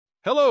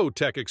Hello,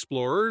 tech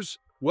explorers!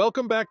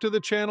 Welcome back to the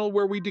channel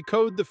where we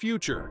decode the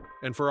future.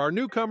 And for our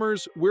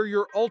newcomers, we're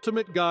your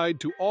ultimate guide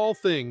to all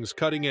things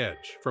cutting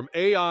edge, from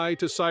AI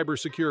to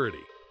cybersecurity.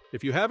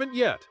 If you haven't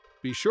yet,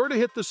 be sure to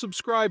hit the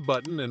subscribe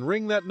button and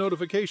ring that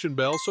notification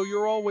bell so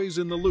you're always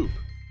in the loop.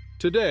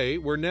 Today,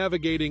 we're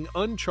navigating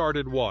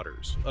uncharted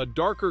waters, a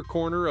darker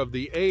corner of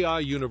the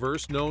AI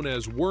universe known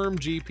as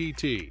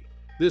WormGPT.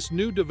 This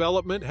new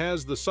development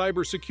has the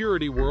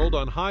cybersecurity world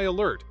on high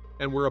alert,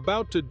 and we're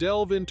about to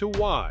delve into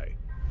why.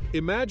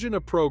 Imagine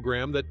a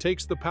program that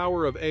takes the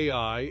power of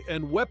AI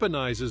and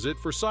weaponizes it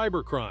for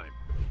cybercrime.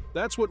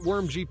 That's what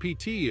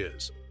WormGPT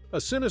is,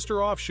 a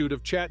sinister offshoot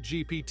of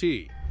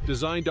ChatGPT,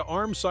 designed to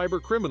arm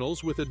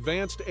cybercriminals with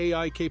advanced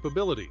AI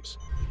capabilities.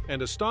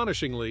 And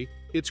astonishingly,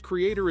 its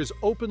creator is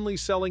openly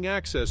selling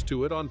access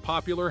to it on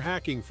popular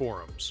hacking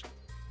forums.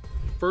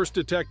 First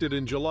detected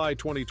in July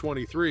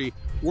 2023,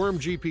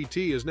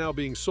 WormGPT is now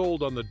being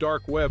sold on the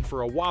dark web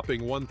for a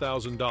whopping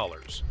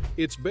 $1,000.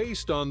 It's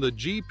based on the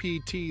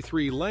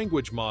GPT-3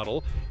 language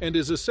model and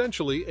is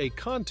essentially a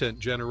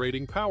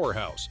content-generating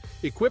powerhouse,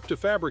 equipped to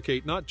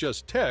fabricate not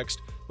just text,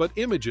 but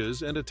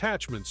images and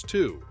attachments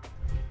too.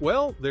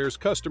 Well, there's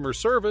customer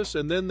service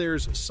and then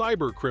there's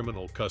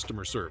cybercriminal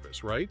customer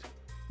service, right?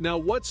 Now,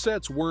 what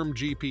sets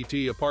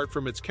WormGPT apart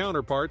from its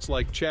counterparts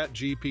like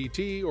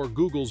ChatGPT or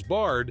Google's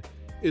Bard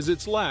is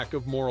its lack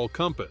of moral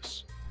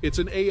compass. It's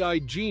an AI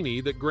genie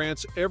that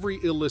grants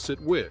every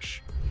illicit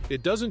wish.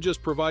 It doesn't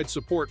just provide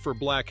support for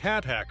black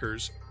hat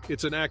hackers,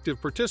 it's an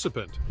active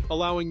participant,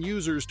 allowing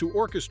users to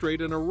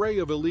orchestrate an array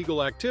of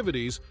illegal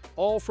activities,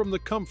 all from the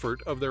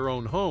comfort of their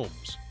own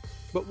homes.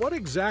 But what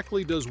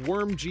exactly does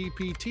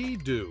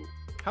WormGPT do?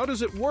 How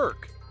does it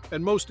work?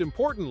 And most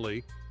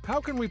importantly,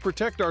 how can we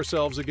protect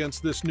ourselves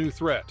against this new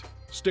threat?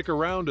 Stick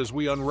around as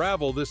we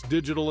unravel this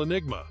digital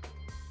enigma.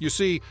 You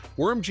see,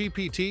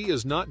 WormGPT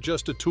is not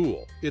just a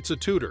tool, it's a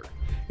tutor.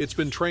 It's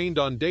been trained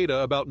on data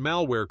about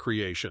malware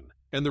creation,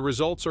 and the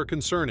results are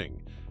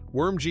concerning.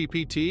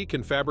 WormGPT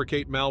can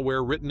fabricate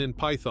malware written in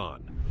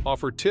Python,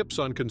 offer tips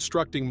on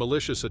constructing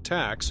malicious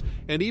attacks,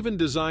 and even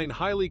design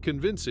highly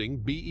convincing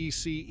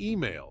BEC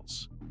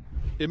emails.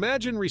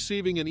 Imagine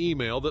receiving an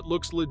email that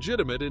looks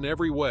legitimate in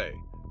every way,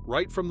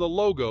 right from the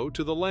logo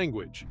to the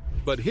language.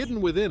 But hidden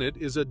within it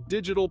is a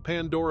digital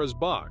Pandora's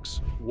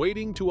box,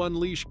 waiting to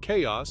unleash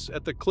chaos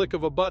at the click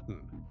of a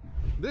button.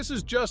 This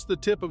is just the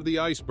tip of the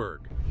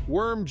iceberg.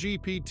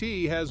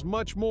 WormGPT has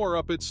much more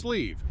up its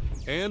sleeve,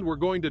 and we're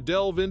going to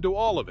delve into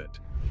all of it.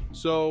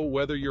 So,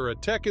 whether you're a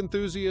tech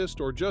enthusiast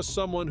or just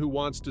someone who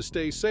wants to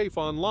stay safe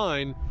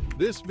online,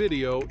 this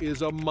video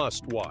is a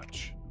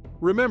must-watch.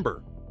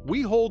 Remember,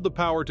 we hold the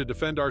power to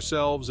defend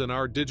ourselves and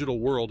our digital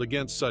world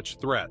against such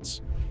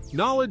threats.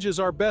 Knowledge is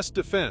our best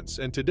defense,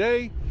 and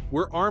today,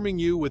 we're arming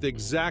you with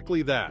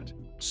exactly that.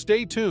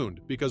 Stay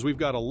tuned, because we've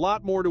got a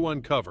lot more to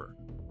uncover.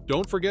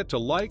 Don't forget to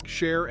like,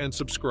 share, and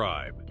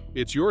subscribe.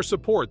 It's your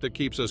support that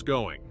keeps us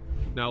going.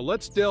 Now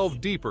let's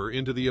delve deeper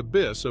into the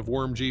abyss of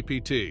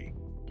WormGPT.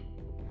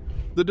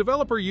 The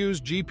developer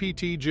used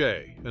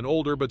GPT-J, an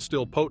older but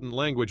still potent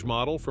language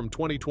model from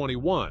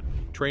 2021,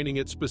 training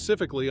it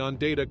specifically on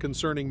data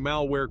concerning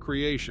malware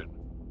creation.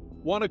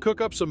 Want to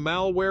cook up some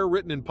malware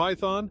written in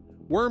Python?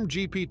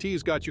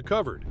 WormGPT's got you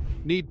covered.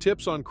 Need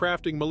tips on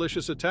crafting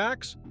malicious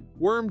attacks?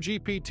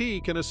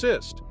 WormGPT can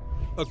assist.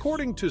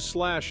 According to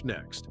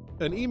 /Next,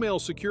 an email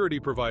security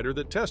provider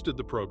that tested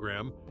the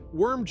program,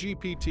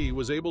 WormGPT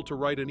was able to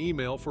write an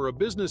email for a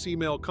business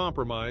email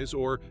compromise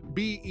or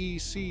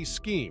BEC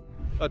scheme,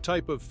 a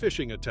type of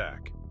phishing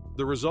attack.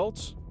 The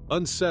results?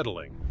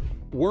 Unsettling.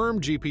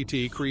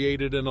 WormGPT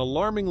created an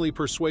alarmingly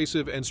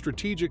persuasive and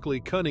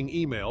strategically cunning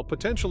email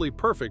potentially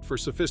perfect for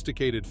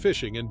sophisticated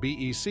phishing and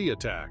BEC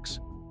attacks.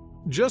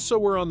 Just so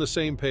we're on the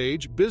same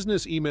page,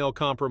 business email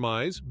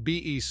compromise,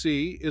 BEC,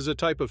 is a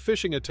type of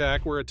phishing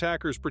attack where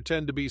attackers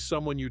pretend to be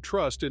someone you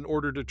trust in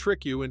order to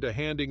trick you into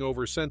handing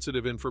over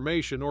sensitive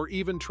information or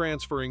even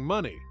transferring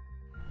money.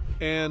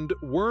 And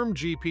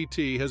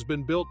WormGPT has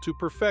been built to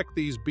perfect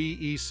these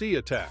BEC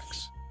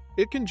attacks.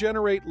 It can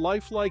generate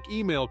lifelike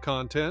email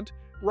content,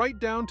 right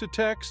down to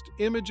text,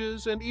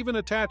 images, and even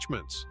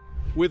attachments.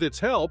 With its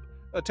help,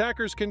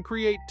 attackers can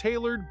create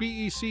tailored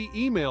BEC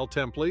email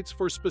templates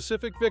for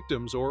specific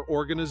victims or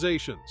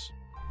organizations.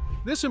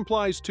 This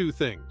implies two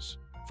things.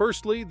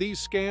 Firstly, these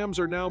scams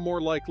are now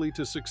more likely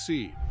to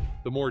succeed.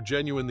 The more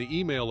genuine the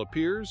email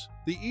appears,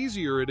 the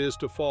easier it is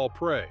to fall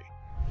prey.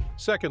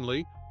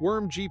 Secondly,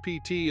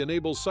 WormGPT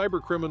enables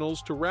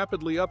cybercriminals to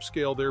rapidly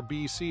upscale their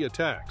BEC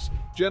attacks,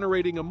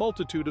 generating a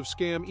multitude of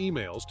scam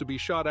emails to be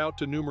shot out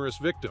to numerous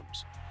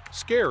victims.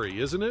 Scary,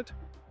 isn't it?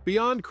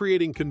 Beyond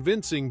creating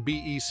convincing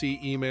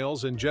BEC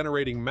emails and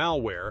generating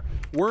malware,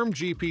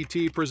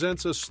 WormGPT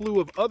presents a slew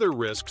of other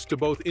risks to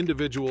both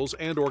individuals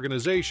and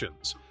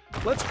organizations.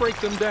 Let's break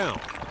them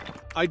down.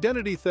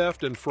 Identity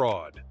theft and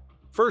fraud.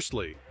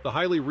 Firstly, the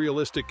highly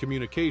realistic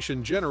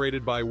communication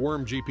generated by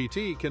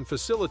WormGPT can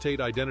facilitate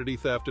identity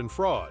theft and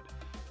fraud.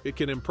 It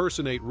can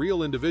impersonate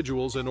real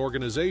individuals and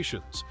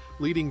organizations,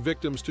 leading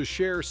victims to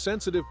share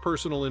sensitive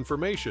personal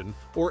information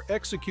or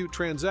execute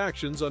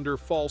transactions under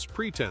false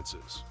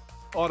pretenses.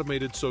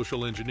 Automated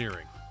social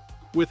engineering.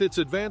 With its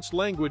advanced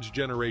language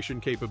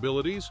generation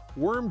capabilities,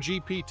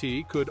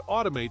 WormGPT could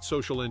automate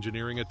social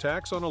engineering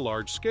attacks on a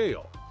large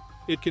scale.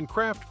 It can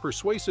craft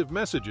persuasive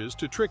messages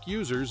to trick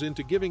users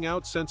into giving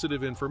out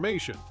sensitive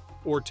information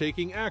or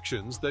taking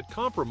actions that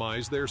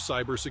compromise their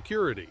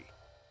cybersecurity.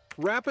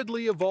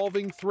 Rapidly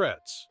evolving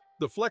threats.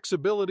 The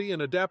flexibility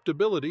and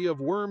adaptability of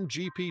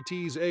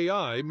WormGPT's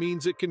AI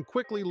means it can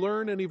quickly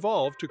learn and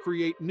evolve to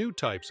create new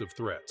types of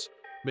threats,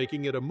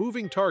 making it a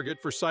moving target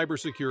for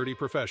cybersecurity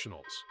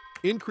professionals.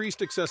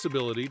 Increased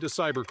accessibility to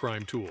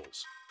cybercrime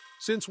tools.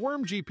 Since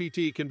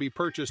WormGPT can be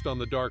purchased on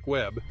the dark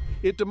web,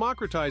 it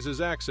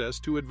democratizes access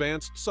to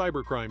advanced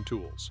cybercrime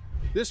tools.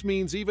 This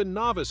means even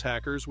novice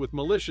hackers with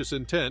malicious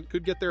intent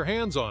could get their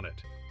hands on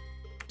it.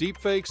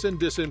 Deepfakes and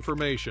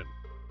disinformation.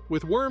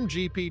 With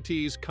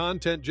WormGPT's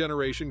content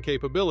generation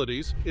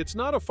capabilities, it's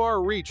not a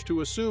far reach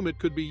to assume it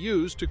could be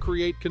used to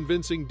create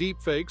convincing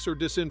deepfakes or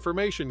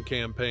disinformation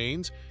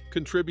campaigns,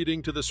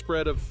 contributing to the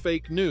spread of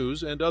fake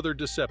news and other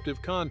deceptive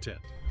content.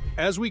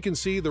 As we can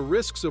see, the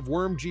risks of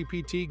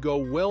WormGPT go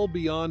well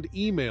beyond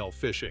email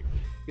phishing.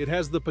 It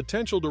has the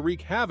potential to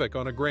wreak havoc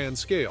on a grand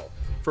scale,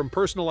 from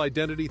personal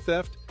identity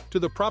theft to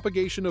the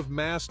propagation of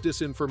mass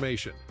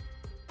disinformation.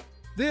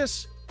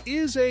 This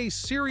is a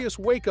serious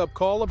wake-up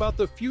call about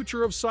the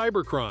future of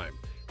cybercrime.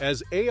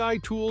 As AI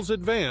tools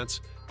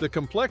advance, the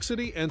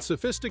complexity and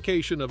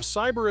sophistication of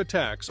cyber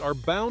attacks are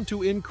bound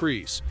to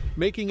increase,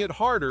 making it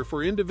harder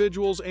for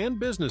individuals and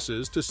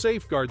businesses to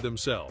safeguard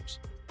themselves.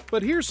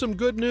 But here's some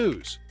good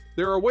news.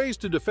 There are ways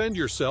to defend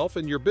yourself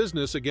and your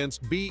business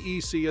against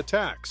BEC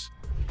attacks.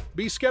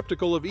 Be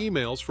skeptical of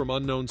emails from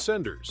unknown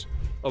senders.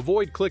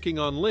 Avoid clicking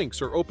on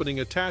links or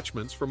opening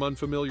attachments from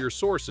unfamiliar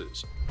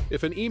sources.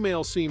 If an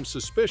email seems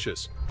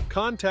suspicious,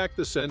 contact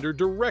the sender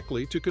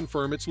directly to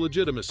confirm its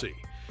legitimacy.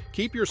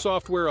 Keep your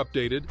software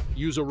updated,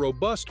 use a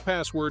robust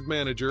password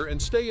manager,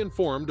 and stay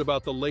informed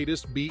about the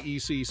latest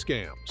BEC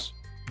scams.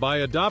 By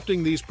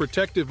adopting these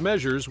protective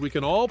measures, we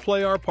can all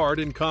play our part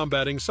in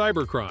combating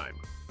cybercrime.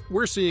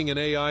 We're seeing an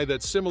AI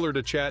that's similar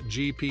to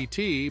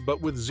ChatGPT,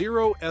 but with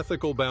zero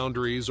ethical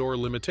boundaries or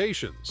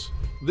limitations.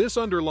 This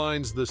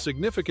underlines the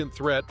significant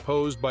threat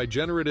posed by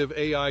generative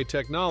AI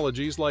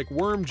technologies like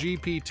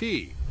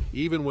WormGPT,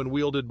 even when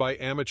wielded by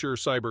amateur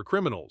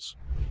cybercriminals.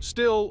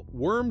 Still,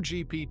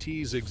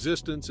 WormGPT's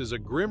existence is a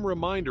grim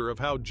reminder of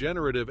how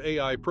generative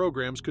AI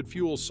programs could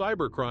fuel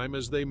cybercrime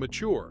as they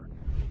mature.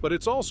 But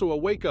it's also a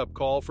wake-up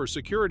call for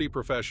security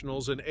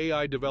professionals and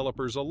AI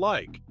developers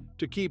alike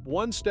to keep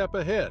one step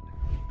ahead,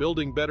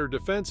 building better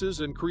defenses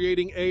and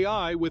creating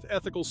AI with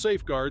ethical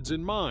safeguards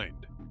in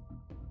mind.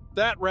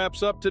 That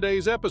wraps up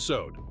today's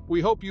episode. We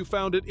hope you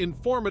found it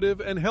informative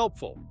and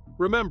helpful.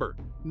 Remember,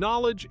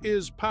 knowledge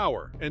is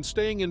power, and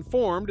staying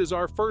informed is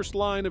our first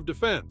line of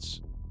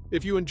defense.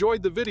 If you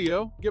enjoyed the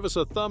video, give us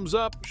a thumbs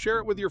up, share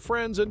it with your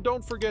friends, and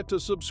don't forget to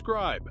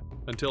subscribe.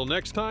 Until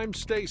next time,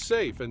 stay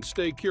safe and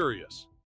stay curious.